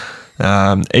 plus.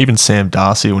 Even Sam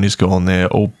Darcy, when he's gone there,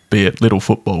 albeit little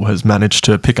football, has managed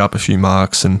to pick up a few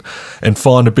marks and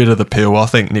find a bit of the pill. I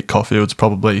think Nick Caulfield's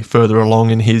probably further along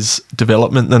in his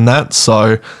development than that.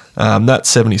 So that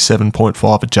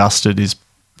 77.5 adjusted is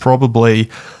probably...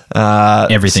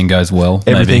 everything goes well.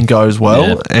 Everything goes well.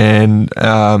 Yeah.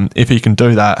 And if he can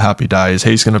do that, happy days.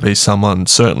 He's going to be someone,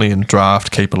 certainly in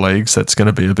draft keeper leagues, that's going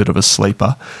to be a bit of a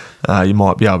sleeper. You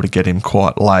might be able to get him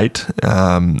quite late.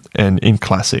 And in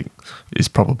Classic is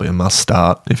probably a must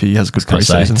start if he has a good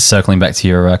pre-season. Circling back to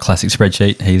your Classic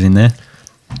spreadsheet, he's in there.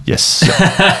 Yes.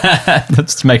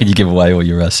 That's making you give away all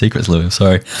your secrets, Lewy.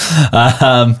 Sorry.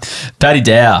 Paddy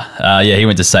Dow. He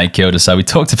went to St Kilda. So we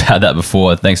talked about that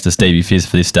before. Thanks to Stevie Fizz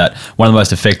for this stat. One of the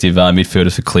most effective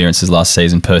midfielders for clearances last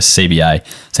season per CBA. I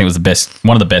think it was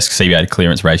one of the best CBA to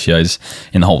clearance ratios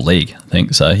in the whole league, I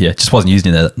think. So, just wasn't used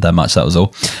in there that much. That was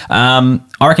all.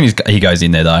 I reckon he goes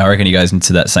in there, though. I reckon he goes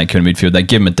into that St Kilda midfield. They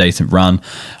give him a decent run.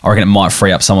 I reckon it might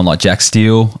free up someone like Jack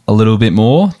Steele a little bit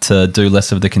more to do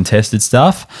less of the contested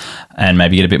stuff and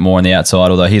maybe get a bit more on the outside,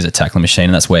 although he's a tackling machine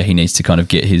and that's where he needs to kind of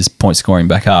get his point scoring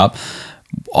back up.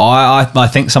 I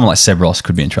think someone like Seb Ross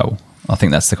could be in trouble. I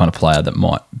think that's the kind of player that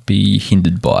might be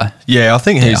hindered by. Yeah, I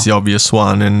think he's the obvious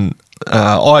one, and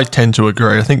I tend to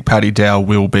agree. I think Paddy Dow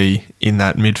will be in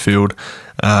that midfield.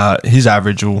 His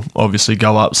average will obviously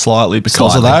go up slightly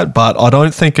because of that, but I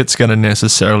don't think it's going to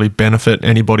necessarily benefit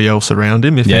anybody else around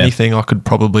him. If anything, I could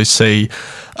probably see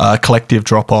a collective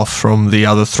drop-off from the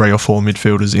other 3 or 4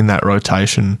 midfielders in that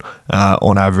rotation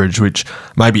on average, which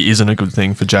maybe isn't a good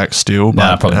thing for Jack Steele,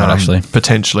 but probably not actually.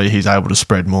 Potentially he's able to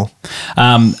spread more.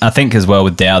 I think as well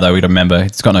with Dow, though, we'd remember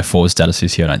he's got no forward status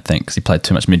this year, I don't think, because he played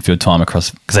too much midfield time across,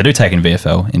 because they do take in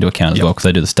VFL into account as well, because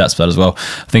they do the stats for that as well.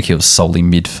 I think he was solely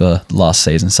mid for last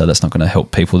season, so that's not going to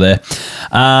help people there.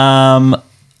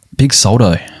 Big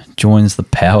Soldo joins the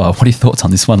Power. What are your thoughts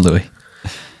on this one, Lewy?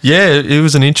 Yeah, it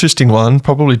was an interesting one.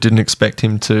 Probably didn't expect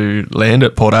him to land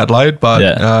at Port Adelaide,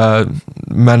 but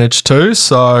managed to.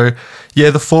 So,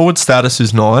 the forward status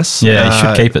is nice. Yeah, he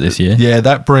should keep it this year. Yeah,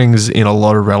 that brings in a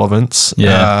lot of relevance.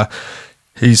 Yeah.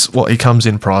 He comes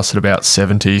in priced at about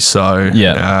 70. So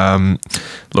Yeah.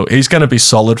 look, he's going to be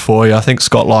solid for you. I think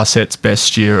Scott Lycett's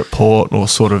best year at Port, or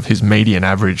sort of his median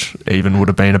average, even would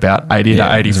have been about 80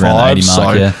 to it was around the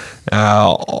 85. 80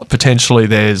 mark, Potentially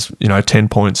there's 10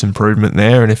 points improvement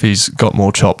there, and if he's got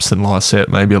more chops than Lycett,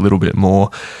 maybe a little bit more.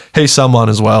 He's someone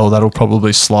as well that'll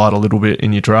probably slide a little bit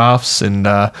in your drafts, and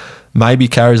maybe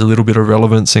carries a little bit of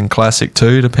relevance in Classic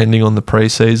too, depending on the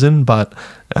preseason, but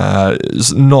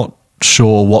is not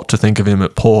sure what to think of him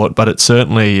at Port, but it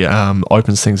certainly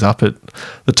opens things up at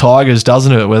the Tigers,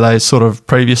 doesn't it, where they sort of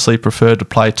previously preferred to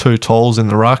play two talls in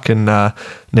the ruck, and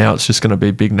now it's just going to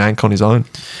be Big Nank on his own.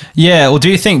 Yeah, well, do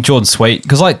you think Jordan Sweet,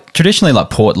 because traditionally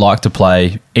Port like to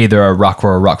play either a ruck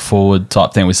or a ruck forward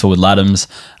type thing. We saw with Laddams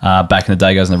back in the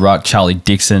day, goes in the ruck. Charlie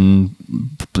Dixon,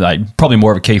 probably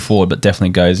more of a key forward, but definitely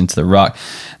goes into the ruck.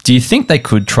 Do you think they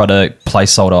could try to play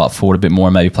Soldo up forward a bit more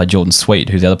and maybe play Jordan Sweet,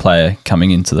 who's the other player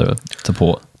coming into to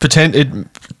Port?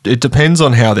 It depends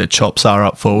on how their chops are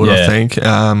up forward, I think.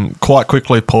 Quite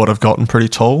quickly, Port have gotten pretty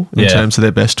tall in terms of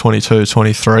their best 22,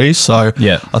 23. So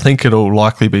I think it'll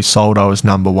likely be Soldo as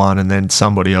number one, and then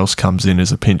somebody else comes in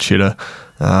as a pinch hitter.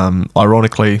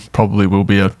 Ironically, probably will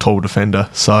be a tall defender.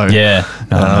 So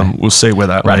we'll see where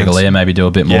that lands. Radigalia maybe do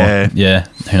a bit more. Yeah,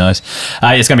 who knows?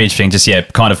 It's going to be interesting. Just,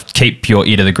 kind of keep your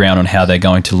ear to the ground on how they're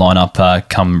going to line up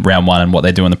come round one and what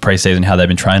they do in the preseason, how they've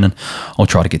been training. I'll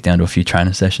try to get down to a few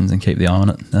training sessions and keep the eye on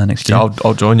it next year.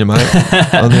 I'll join you, mate.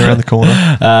 Only around the corner.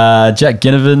 Jack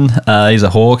Ginnivan, he's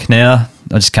a Hawk now.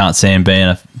 I just can't see him being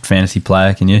a fantasy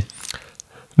player, can you?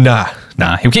 Nah.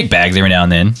 He'll kick bags every now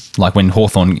and then, like when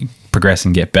Hawthorn progress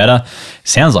and get better.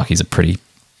 Sounds like he's a pretty,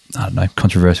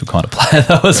 controversial kind of player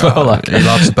though as well. He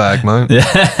loves the bag, mate.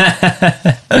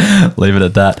 Leave it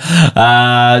at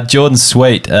that. Jordan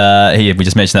Sweet, we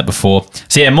just mentioned that before.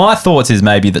 So my thoughts is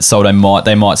maybe that Soldo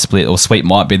might split, or Sweet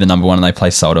might be the number one and they play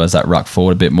Soldo as that ruck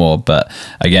forward a bit more. But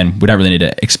again, we don't really need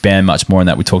to expand much more on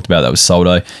that. We talked about that with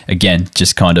Soldo. Again,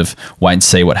 just kind of wait and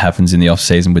see what happens in the off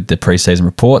season with the preseason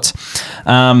reports.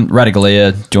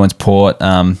 Radigalia joins Port.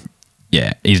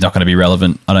 He's not going to be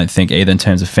relevant, I don't think, either in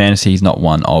terms of fantasy. He's not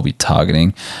one I'll be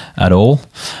targeting at all.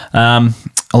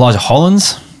 Elijah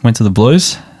Hollins went to the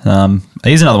Blues.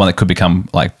 He's another one that could become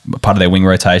like part of their wing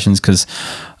rotations, because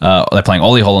they're playing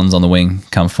Ollie Hollins on the wing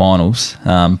come finals.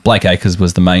 Blake Acres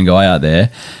was the main guy out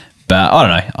there. But I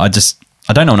don't know.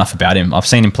 I don't know enough about him. I've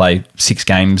seen him play 6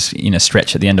 games in a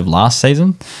stretch at the end of last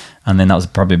season, and then that was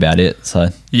probably about it. So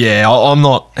I'm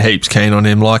not heaps keen on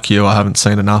him like you. I haven't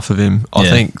seen enough of him. I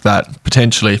think that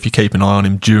potentially if you keep an eye on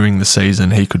him during the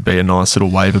season, he could be a nice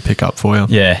little waiver pickup for you.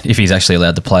 Yeah, if he's actually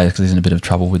allowed to play, because he's in a bit of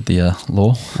trouble with the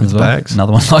law as well. Bags.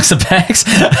 Another one likes the bags.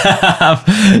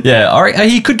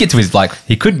 He could get to his,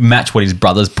 he could match what his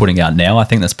brother's putting out now. I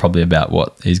think that's probably about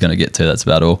what he's going to get to. That's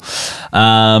about all.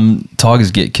 Tigers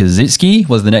get Kazitsky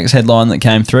was the next headline that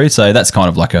came through. So that's kind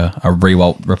of like a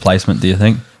Rewalt replacement, do you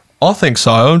think? I think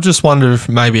so. I just wonder if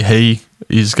maybe he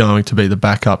is going to be the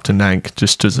backup to Nank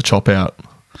just as a chop out.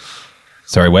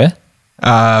 Sorry, where?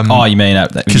 You mean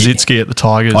Kazitsky at the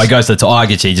Tigers? He goes to the I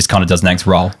get you. He just kind of does Nank's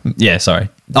role. Yeah, sorry.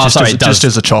 Just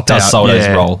as a chop does out. Soldo's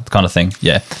role kind of thing.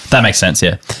 Yeah, that makes sense.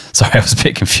 Yeah. Sorry, I was a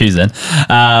bit confused then.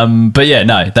 But yeah,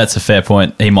 no, that's a fair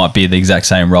point. He might be the exact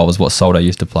same role as what Soldo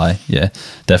used to play. Yeah,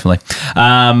 definitely.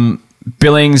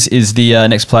 Billings is the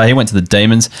next player. He went to the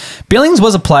Demons. Billings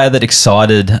was a player that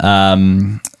excited a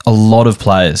lot of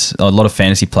players, a lot of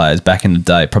fantasy players back in the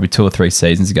day, probably 2 or 3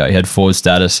 seasons ago. He had forward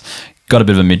status, got a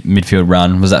bit of a midfield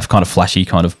run, was that kind of flashy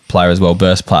kind of player as well,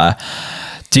 burst player.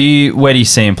 Where do you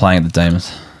see him playing at the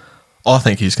Demons? I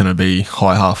think he's going to be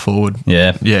high half forward.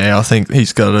 Yeah. Yeah, I think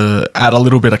he's got to add a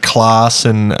little bit of class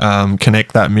and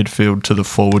connect that midfield to the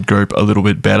forward group a little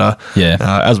bit better. Yeah.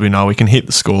 As we know, he can hit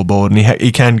the scoreboard, and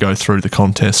he can go through the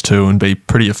contest too and be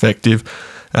pretty effective.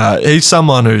 He's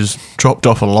someone who's dropped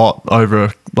off a lot over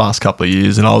the last couple of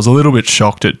years, and I was a little bit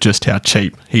shocked at just how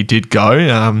cheap he did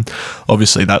go.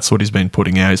 Obviously, that's what he's been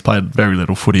putting out. He's played very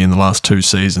little footy in the last 2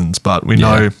 seasons, but we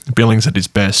know Billings at his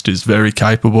best is very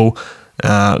capable.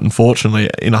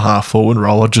 Unfortunately, in a half-forward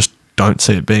role, I just don't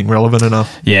see it being relevant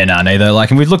enough. Yeah, no, neither.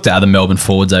 And we've looked at other Melbourne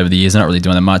forwards over the years. They're not really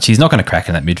doing that much. He's not going to crack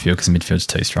in that midfield because the midfield's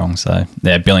too strong. So,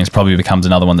 yeah, Billings probably becomes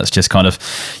another one that's just kind of,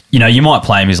 you might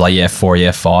play him as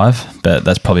 4, 5, but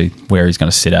that's probably where he's going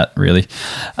to sit at, really.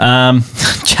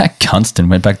 Jack Gunston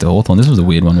went back to Hawthorn. This was a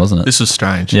weird one, wasn't it? This was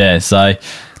strange. Yeah, so,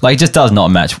 it just does not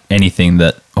match anything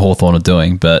that Hawthorn are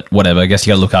doing, but whatever. I guess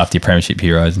you got to look after your premiership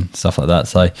heroes and stuff like that.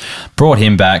 So, brought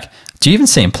him back. Do you even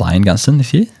see him playing Gunston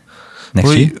this year?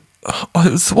 Next year?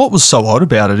 What was so odd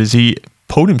about it is he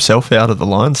pulled himself out of the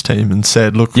Lions team and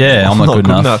said, look, I'm not good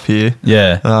enough here.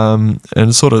 Yeah.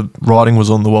 And sort of writing was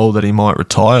on the wall that he might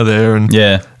retire there. And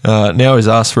now he's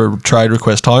asked for a trade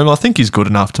request home. I think he's good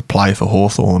enough to play for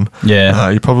Hawthorn.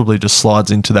 Yeah. He probably just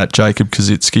slides into that Jacob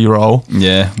Kazitsky role.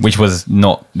 Yeah, which was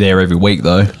not there every week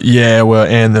though. Yeah, well,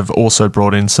 and they've also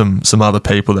brought in some other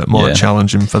people that might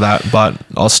challenge him for that. But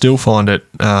I still find it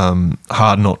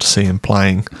hard not to see him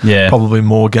playing. Yeah. Probably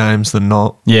more games than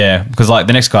not. Yeah, because like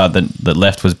the next guy that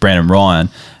left was Brandon Ryan.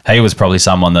 He was probably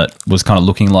someone that was kind of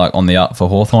looking like on the up for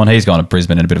Hawthorn. He's gone to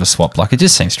Brisbane in a bit of a swap. Like, it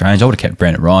just seems strange. I would have kept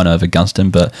Brandon Ryan over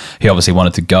Gunston, but he obviously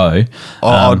wanted to go.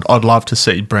 I'd love to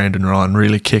see Brandon Ryan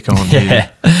really kick on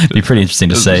here. It'd be pretty interesting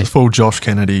to see. Full Josh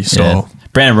Kennedy style. Yeah.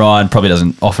 Brandon Ryan probably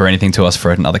doesn't offer anything to us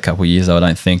for another couple of years, though, I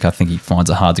don't think. I think he finds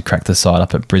it hard to crack the side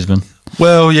up at Brisbane.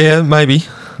 Well, yeah, maybe.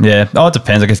 Yeah. Oh, it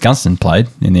depends. I guess Gunston played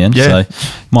in the end, so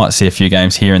might see a few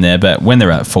games here and there. But when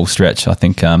they're at full stretch, I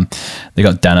think they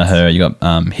got Danaher, you got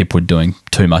Hipwood doing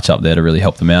too much up there to really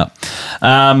help them out.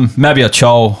 Maybe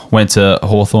Chol went to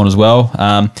Hawthorn as well.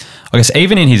 I guess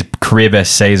even in his career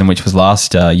best season, which was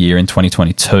last year in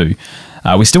 2022,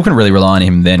 we still couldn't really rely on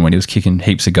him then when he was kicking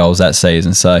heaps of goals that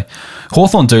season. So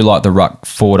Hawthorn do like the ruck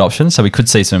forward option, so we could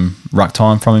see some ruck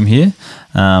time from him here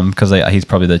because he's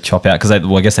probably the chop out. Because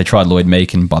I guess they tried Lloyd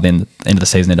Meek, and by the end of the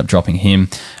season ended up dropping him.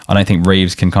 I don't think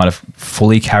Reeves can kind of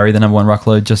fully carry the number one ruck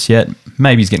load just yet.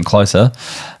 Maybe he's getting closer.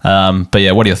 But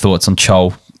yeah, what are your thoughts on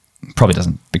Chol? Probably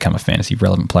doesn't become a fantasy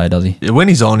relevant player, does he? When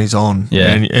he's on, he's on. Yeah.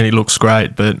 And he looks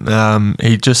great, but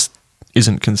he just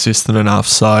isn't consistent enough,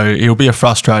 so he'll be a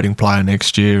frustrating player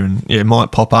next year, and might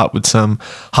pop up with some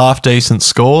half decent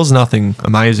scores. Nothing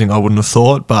amazing, I wouldn't have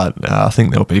thought, but I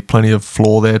think there'll be plenty of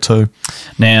floor there too.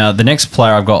 Now, the next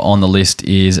player I've got on the list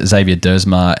is Xavier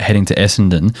Dersma heading to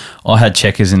Essendon. I had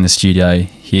Checkers in the studio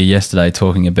here yesterday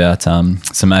talking about some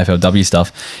AFLW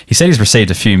stuff. He said he's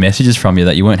received a few messages from you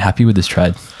that you weren't happy with this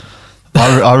trade.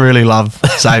 I really love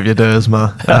Xavier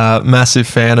Dersma. Massive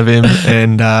fan of him,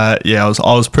 and I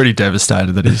was pretty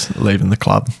devastated that he's leaving the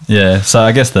club. Yeah, so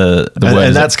I guess the word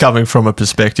and that's coming from a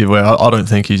perspective where I don't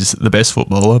think he's the best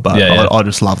footballer, but I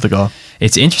just love the guy.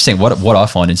 It's interesting. What I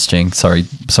find interesting. Sorry,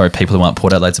 people who aren't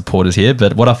Port Adelaide supporters here,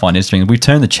 but what I find interesting, we've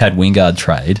turned the Chad Wingard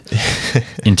trade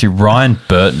into Ryan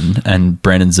Burton and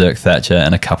Brandon Zirk Thatcher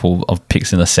and a couple of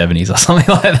picks in the 70s or something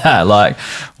like that. Like,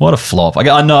 what a flop!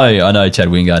 I know Chad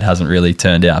Wingard hasn't really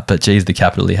turned out, but geez, the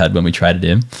capital he had when we traded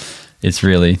him. It's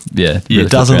really, really it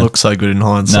doesn't look so good in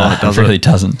hindsight, does it? It really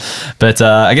doesn't. But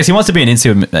I guess he wants to be an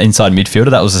inside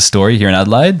midfielder. That was the story here in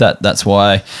Adelaide. That's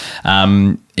why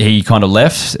he kind of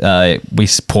left.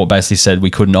 Port basically said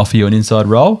we couldn't offer you an inside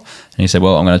role. And he said,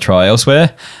 well, I'm going to try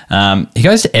elsewhere. He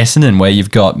goes to Essendon, where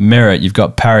you've got Merritt, you've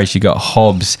got Parrish, you've got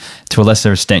Hobbs. To a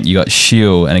lesser extent, you got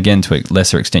Shield. And again, to a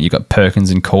lesser extent, you've got Perkins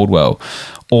and Caldwell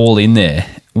all in there.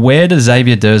 Where does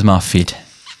Xavier Dersma fit?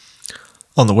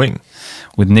 On the wing.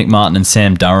 With Nick Martin and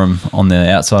Sam Durham on the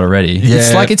outside already. Yeah.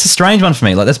 It's a strange one for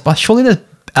me. Surely there's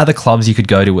other clubs you could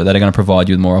go to that are going to provide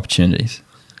you with more opportunities.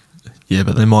 Yeah,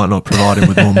 but they might not provide him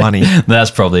with more money.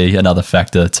 That's probably another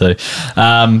factor too.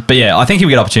 But yeah, I think he'll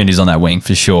get opportunities on that wing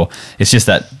for sure. It's just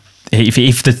that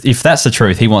if that's the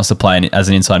truth, he wants to play as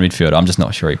an inside midfielder. I'm just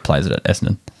not sure he plays it at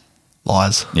Essendon.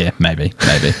 Lies. Yeah, maybe.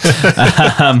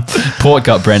 Port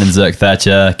got Brandon Zirk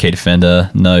Thatcher, key defender.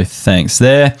 No thanks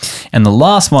there. And the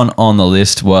last one on the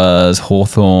list was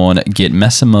Hawthorn get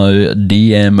Massimo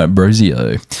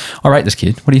D'Ambrosio. I rate this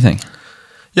kid. What do you think?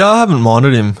 Yeah, I haven't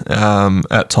minded him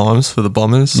at times for the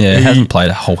Bombers. Yeah, he hasn't played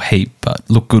a whole heap, but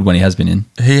looked good when he has been in.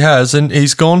 He has, and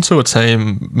he's gone to a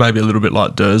team maybe a little bit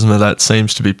like Dersma that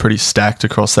seems to be pretty stacked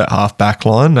across that half-back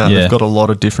line. They've got a lot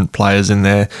of different players in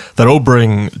there that all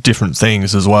bring different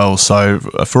things as well. So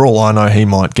for all I know, he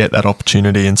might get that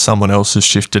opportunity and someone else has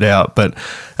shifted out. But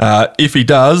if he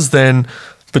does, then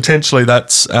potentially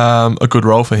that's a good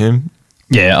role for him.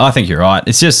 Yeah, I think you're right.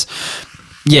 It's just...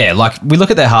 Yeah, like we look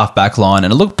at their half-back line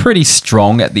and it looked pretty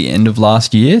strong at the end of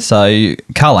last year. So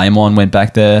Carl Amon went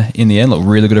back there in the end, looked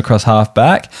really good across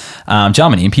half-back.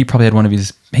 Jarman Impey probably had one of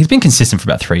his... He's been consistent for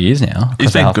about 3 years now.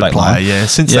 He's been a good player, yeah.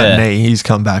 Since that knee, he's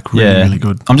come back really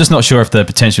good. I'm just not sure if the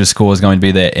potential score is going to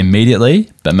be there immediately,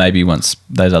 but maybe once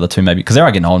those other two, maybe... Because they are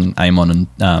getting on Amon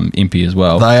and Impey as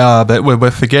well. They are, but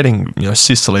we're forgetting,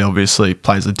 Sicily obviously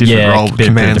plays a different role,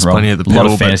 commands plenty of the pedal. A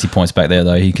lot of fantasy points back there,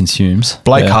 though, he consumes.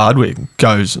 Blake Hardwick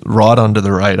goes right under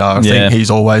the radar. I think he's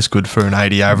always good for an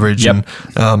 80 average. Yep.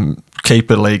 And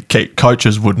keeper league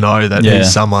coaches would know that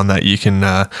he's someone that you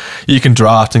can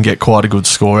draft and get quite a good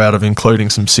score out of, including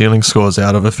some ceiling scores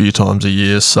out of a few times a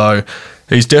year. So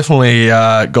he's definitely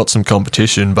got some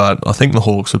competition, but I think the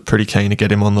Hawks are pretty keen to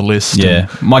get him on the list. Yeah,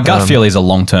 my gut feel he's a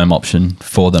long-term option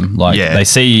for them. Like they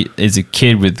see as a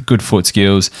kid with good foot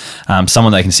skills,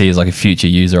 someone they can see as like a future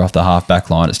user off the half-back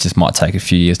line. It just might take a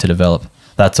few years to develop.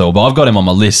 That's all. But I've got him on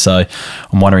my list, so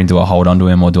I'm wondering, do I hold on to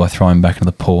him or do I throw him back into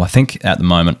the pool? I think at the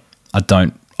moment I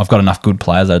don't. I've got enough good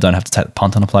players that I don't have to take the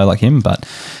punt on a player like him, but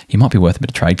he might be worth a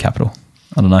bit of trade capital.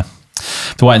 I don't know.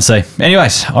 To wait and see.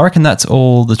 Anyways, I reckon that's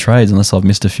all the trades, unless I've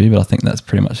missed a few, but I think that's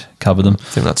pretty much covered them. I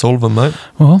think that's all of them, mate.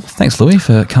 Well, thanks, Lewy,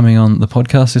 for coming on the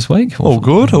podcast this week. All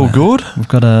good. We've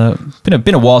got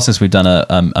been a while since we've done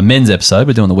a men's episode.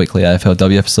 We're doing the weekly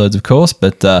AFLW episodes, of course,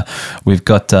 but we've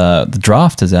got the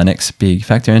draft as our next big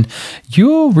factor. And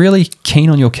you're really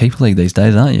keen on your keeper league these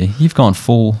days, aren't you? You've gone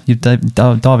full. You've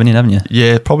diving in, haven't you?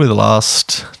 Yeah, probably the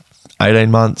last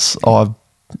 18 months I've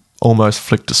almost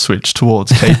flicked a switch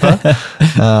towards keeper.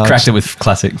 Cracked it with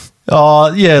classic.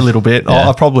 Oh, yeah, a little bit. Yeah.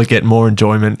 I probably get more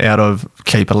enjoyment out of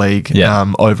keeper league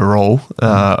overall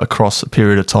across a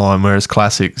period of time, whereas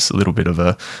classic's a little bit of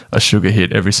a sugar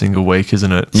hit every single week,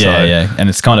 isn't it? Yeah. And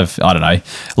it's kind of, I don't know,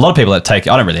 a lot of people I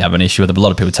don't really have an issue with it, but a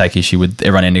lot of people take issue with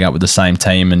everyone ending up with the same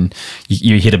team, and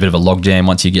you hit a bit of a logjam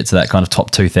once you get to that kind of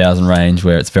top 2,000 range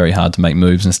where it's very hard to make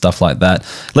moves and stuff like that.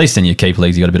 At least in your keeper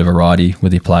leagues, you got a bit of variety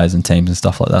with your players and teams and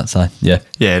stuff like that. So, yeah.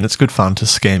 Yeah, and it's good fun to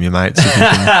scam your mates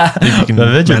if you can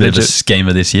manage a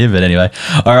schemer this year, but anyway.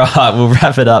 All right, we'll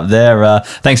wrap it up there.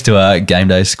 Thanks to our Game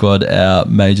Day Squad, our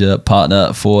major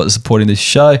partner for supporting this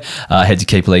show. Head to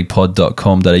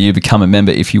keeperleaguepod.com.au, become a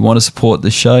member if you want to support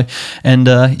the show. And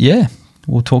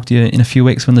we'll talk to you in a few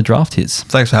weeks when the draft hits.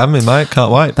 Thanks for having me, mate.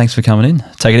 Can't wait. Thanks for coming in.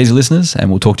 Take it easy, listeners, and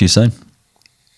we'll talk to you soon.